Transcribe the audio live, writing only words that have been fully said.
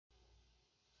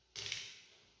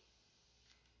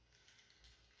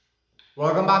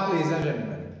Welcome back, ladies and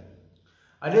gentlemen.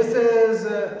 This is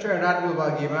Trinidad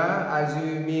Global Gamer. As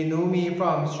you may know me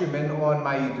from streaming on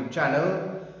my YouTube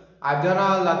channel, I've done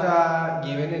a lot of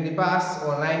gaming in the past,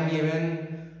 online gaming,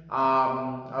 a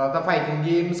lot of fighting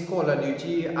games, Call of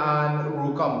Duty, and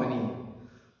Rogue Company.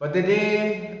 But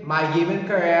today, my gaming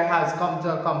career has come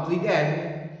to a complete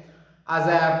end as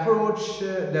I approach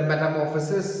the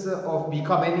metamorphosis of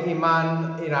becoming a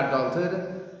man in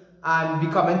adulthood and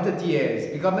becoming 30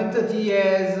 years. Becoming 30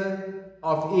 years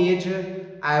of age,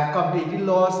 I have completely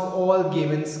lost all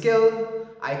gaming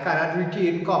skill. I cannot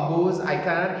retain combos. I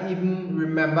cannot even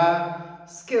remember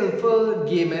skillful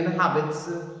gaming habits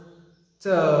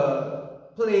to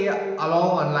play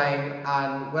along online.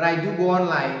 And when I do go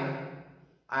online,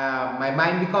 my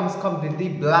mind becomes completely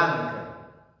blank.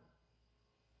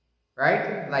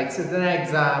 Right? Like sitting an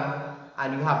exam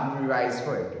and you haven't revised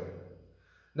for it.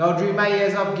 Now, during my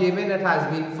years of gaming, it has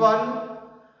been fun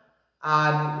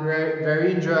and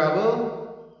very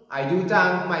enjoyable. I do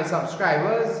thank my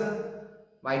subscribers,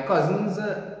 my cousins,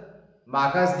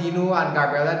 Marcus Dino and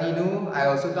Gabriela Dino. I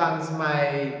also thank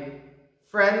my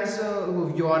friends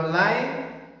who view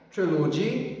online,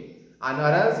 Trilogy and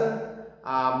others.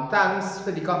 Thanks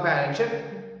for the companionship.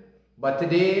 But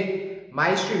today,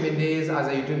 my streaming days as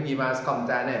a YouTube gamer has come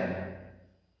to an end,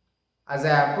 as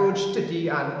I approach 30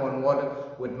 and onward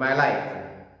with my life.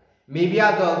 Maybe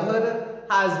adulthood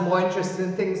has more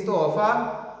interesting things to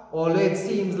offer, although it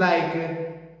seems like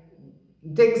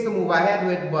things to move ahead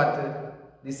with,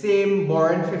 but the same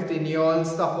boring 15-year-old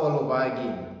stuff all over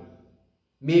again.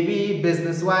 Maybe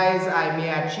business-wise, I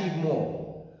may achieve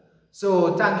more.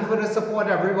 So thank you for the support,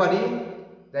 everybody,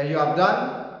 that you have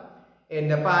done in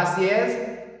the past years.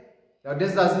 Now,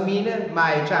 this doesn't mean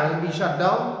my channel will be shut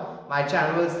down. My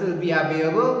channel will still be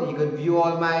available. You can view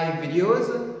all my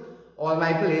videos. All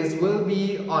my plays will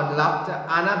be unlocked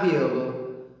and available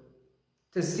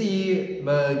to see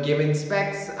my gaming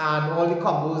specs and all the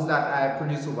combos that I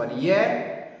produce over the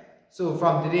year. So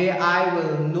from today, I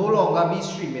will no longer be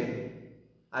streaming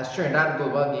as Trinidad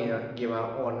Global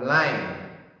Gamer online.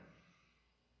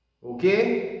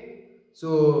 Okay?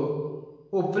 So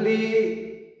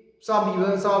hopefully, some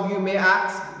of you may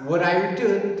ask, would I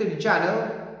return to the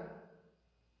channel?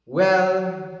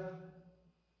 Well,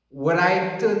 would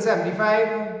I turn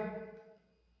 75?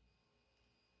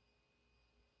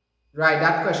 Right,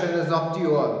 that question is up to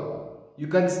you all. You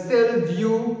can still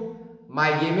view my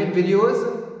gaming videos,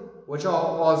 which are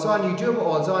also on YouTube,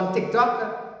 also on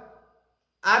TikTok,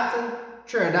 at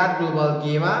Trinidad Global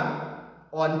Gamer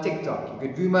on TikTok. You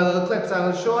can view my little clips and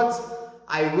little shorts.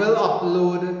 I will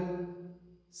upload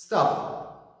stuff,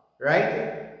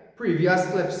 right? Previous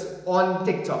clips on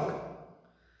TikTok.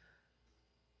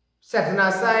 Setting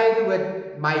aside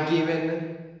with my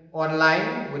gaming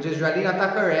online, which is really not a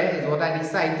career, is what I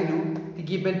decide to do to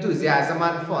keep enthusiasm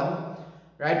and fun,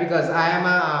 right? Because I am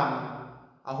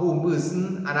a home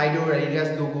person and I don't really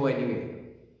just don't go anywhere,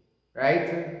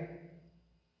 right?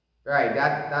 Right,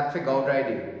 that figure out right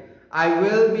there. I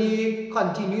will be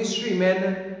continue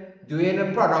streaming,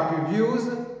 doing product reviews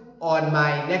on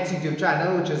my next YouTube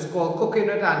channel, which is called Cooking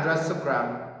with Andras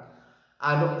Sukram.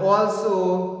 And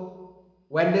also,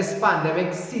 when this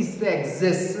pandemic ceases to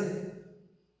exist,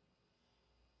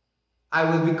 I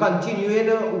will be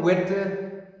continuing with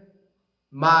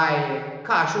my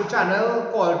car show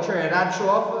channel called Trinidad Show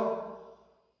Off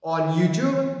on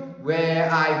YouTube,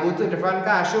 where I go to different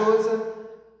car shows,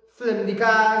 film the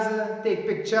cars, take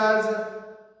pictures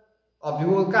of the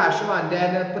whole car show, and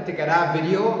then put together a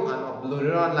video and upload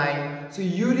it online so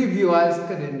you the viewers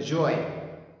can enjoy.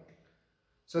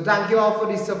 So thank you all for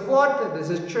the support. This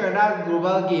is Trinidad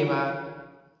Global Gamer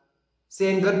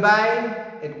saying goodbye.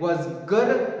 It was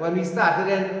good when we started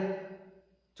in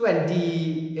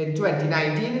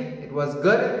 2019. It was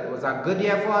good. It was a good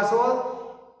year for us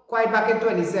all. Quite back in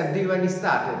 2017 when we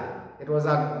started. It was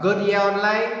a good year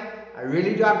online. I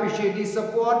really do appreciate the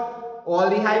support. All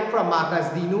the hype from Marcus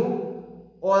Dino.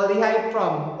 All the hype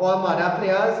from all my other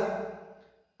players.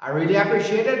 I really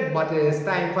appreciate it, but it is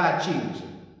time for a change.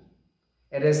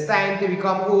 It is time to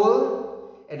become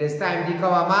old. It is time to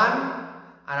become a man.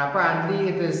 And apparently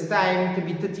it is time to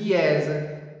be 30 years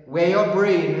where your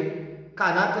brain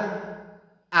cannot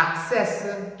access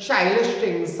childish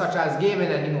things such as gaming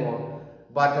anymore,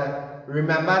 but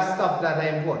remember stuff that are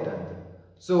important.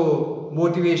 So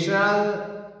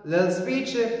motivational little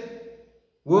speech,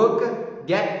 work,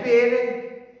 get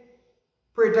paid,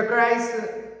 pray to Christ,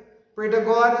 pray to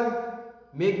God,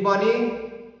 make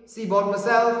money, see about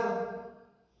myself,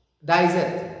 that is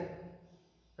it,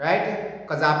 right?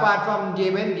 Because apart from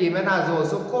gaming has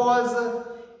also caused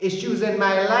issues in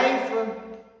my life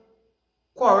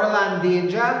quarrel and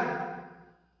danger,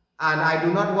 and I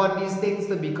do not want these things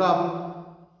to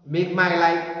make my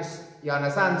life, you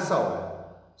understand, sour.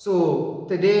 So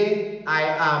today I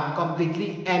am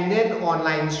completely ending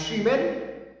online streaming,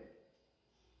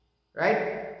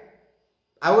 right?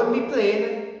 I wouldn't be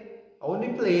playing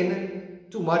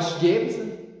too much games,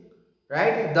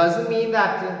 right? It doesn't mean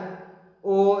that,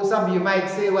 some of you might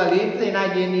say, well, you ain't playing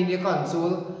a game in your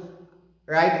console,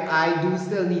 right? I do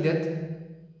still need it,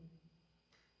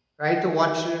 right, to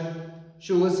watch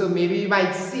shows. So maybe you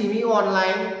might see me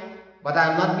online, but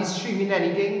I'll not be streaming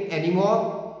anything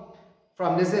anymore.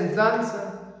 From this instance,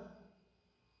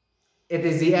 it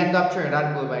is the end of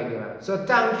Trinidad Goldmine Gamer. So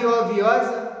thank you all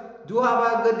viewers. Do have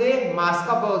a good day. Mask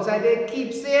up outside there.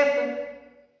 Keep safe.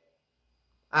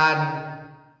 And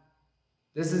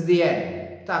this is the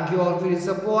end. Thank you all for your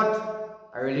support.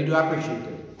 I really do appreciate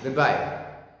it. Goodbye.